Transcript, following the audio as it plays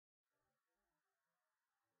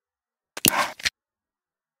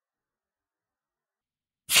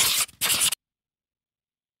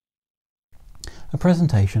A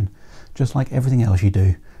presentation, just like everything else you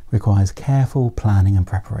do, requires careful planning and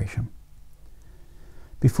preparation.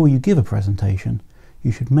 Before you give a presentation,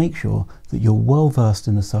 you should make sure that you're well versed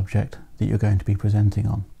in the subject that you're going to be presenting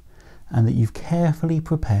on, and that you've carefully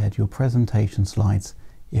prepared your presentation slides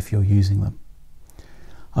if you're using them.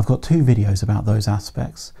 I've got 2 videos about those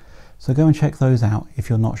aspects, so go and check those out if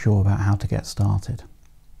you're not sure about how to get started.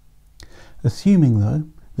 Assuming though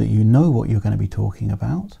that you know what you're going to be talking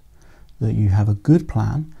about, that you have a good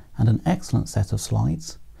plan and an excellent set of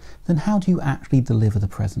slides, then how do you actually deliver the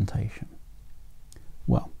presentation?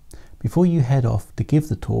 Well, before you head off to give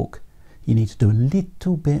the talk, you need to do a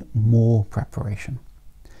little bit more preparation.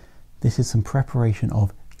 This is some preparation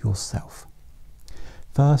of yourself.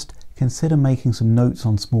 First, consider making some notes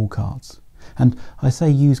on small cards. And I say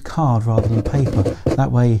use card rather than paper,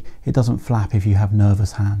 that way it doesn't flap if you have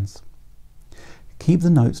nervous hands. Keep the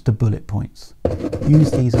notes to bullet points.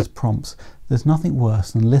 Use these as prompts. There's nothing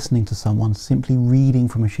worse than listening to someone simply reading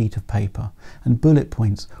from a sheet of paper, and bullet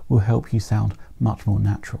points will help you sound much more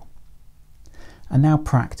natural. And now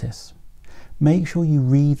practice. Make sure you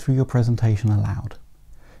read through your presentation aloud.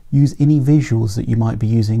 Use any visuals that you might be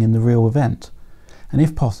using in the real event, and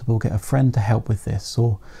if possible get a friend to help with this,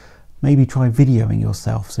 or maybe try videoing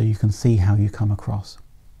yourself so you can see how you come across.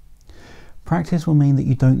 Practice will mean that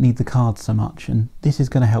you don't need the cards so much, and this is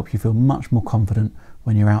going to help you feel much more confident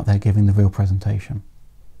when you're out there giving the real presentation.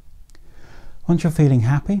 Once you're feeling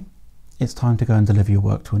happy, it's time to go and deliver your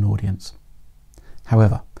work to an audience.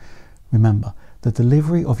 However, remember, the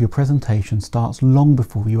delivery of your presentation starts long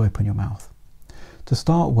before you open your mouth. To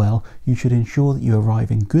start well, you should ensure that you arrive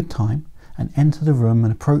in good time and enter the room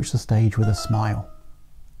and approach the stage with a smile.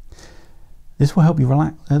 This will help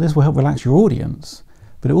relax your audience,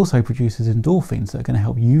 but it also produces endorphins that are going to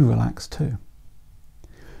help you relax too.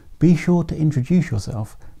 Be sure to introduce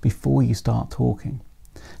yourself before you start talking,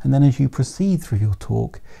 and then as you proceed through your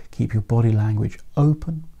talk, keep your body language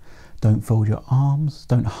open. Don't fold your arms,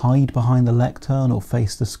 don't hide behind the lectern or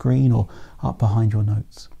face the screen or up behind your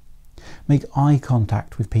notes. Make eye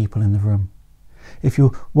contact with people in the room. If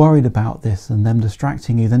you're worried about this and them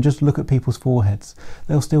distracting you, then just look at people's foreheads.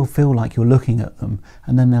 They'll still feel like you're looking at them,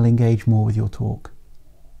 and then they'll engage more with your talk.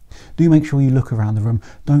 Do make sure you look around the room.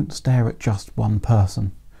 Don't stare at just one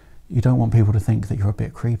person. You don't want people to think that you're a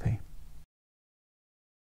bit creepy.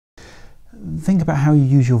 Think about how you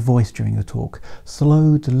use your voice during your talk.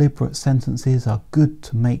 Slow, deliberate sentences are good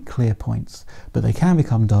to make clear points, but they can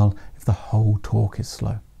become dull if the whole talk is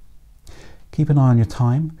slow. Keep an eye on your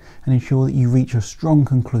time and ensure that you reach a strong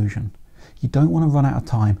conclusion. You don't want to run out of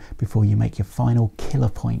time before you make your final killer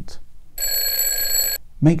point.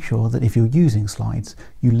 Make sure that if you're using slides,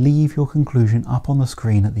 you leave your conclusion up on the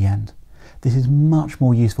screen at the end. This is much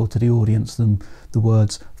more useful to the audience than the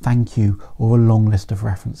words "thank you" or a long list of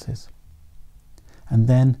references. And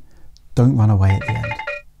then, don't run away at the end,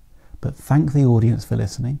 but thank the audience for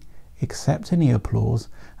listening, accept any applause,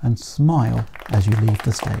 and smile as you leave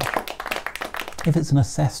the stage. If it's an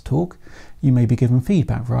assessed talk, you may be given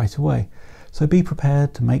feedback right away, so be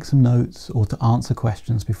prepared to make some notes or to answer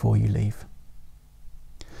questions before you leave.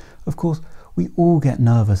 Of course, we all get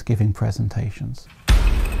nervous giving presentations.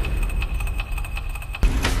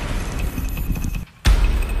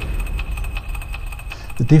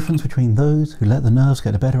 The difference between those who let the nerves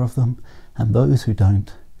get the better of them and those who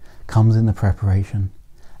don't comes in the preparation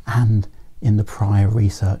and in the prior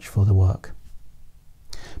research for the work.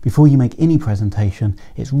 Before you make any presentation,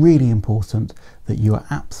 it's really important that you are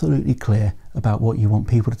absolutely clear about what you want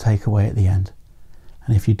people to take away at the end.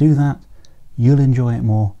 And if you do that, you'll enjoy it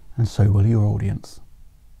more, and so will your audience.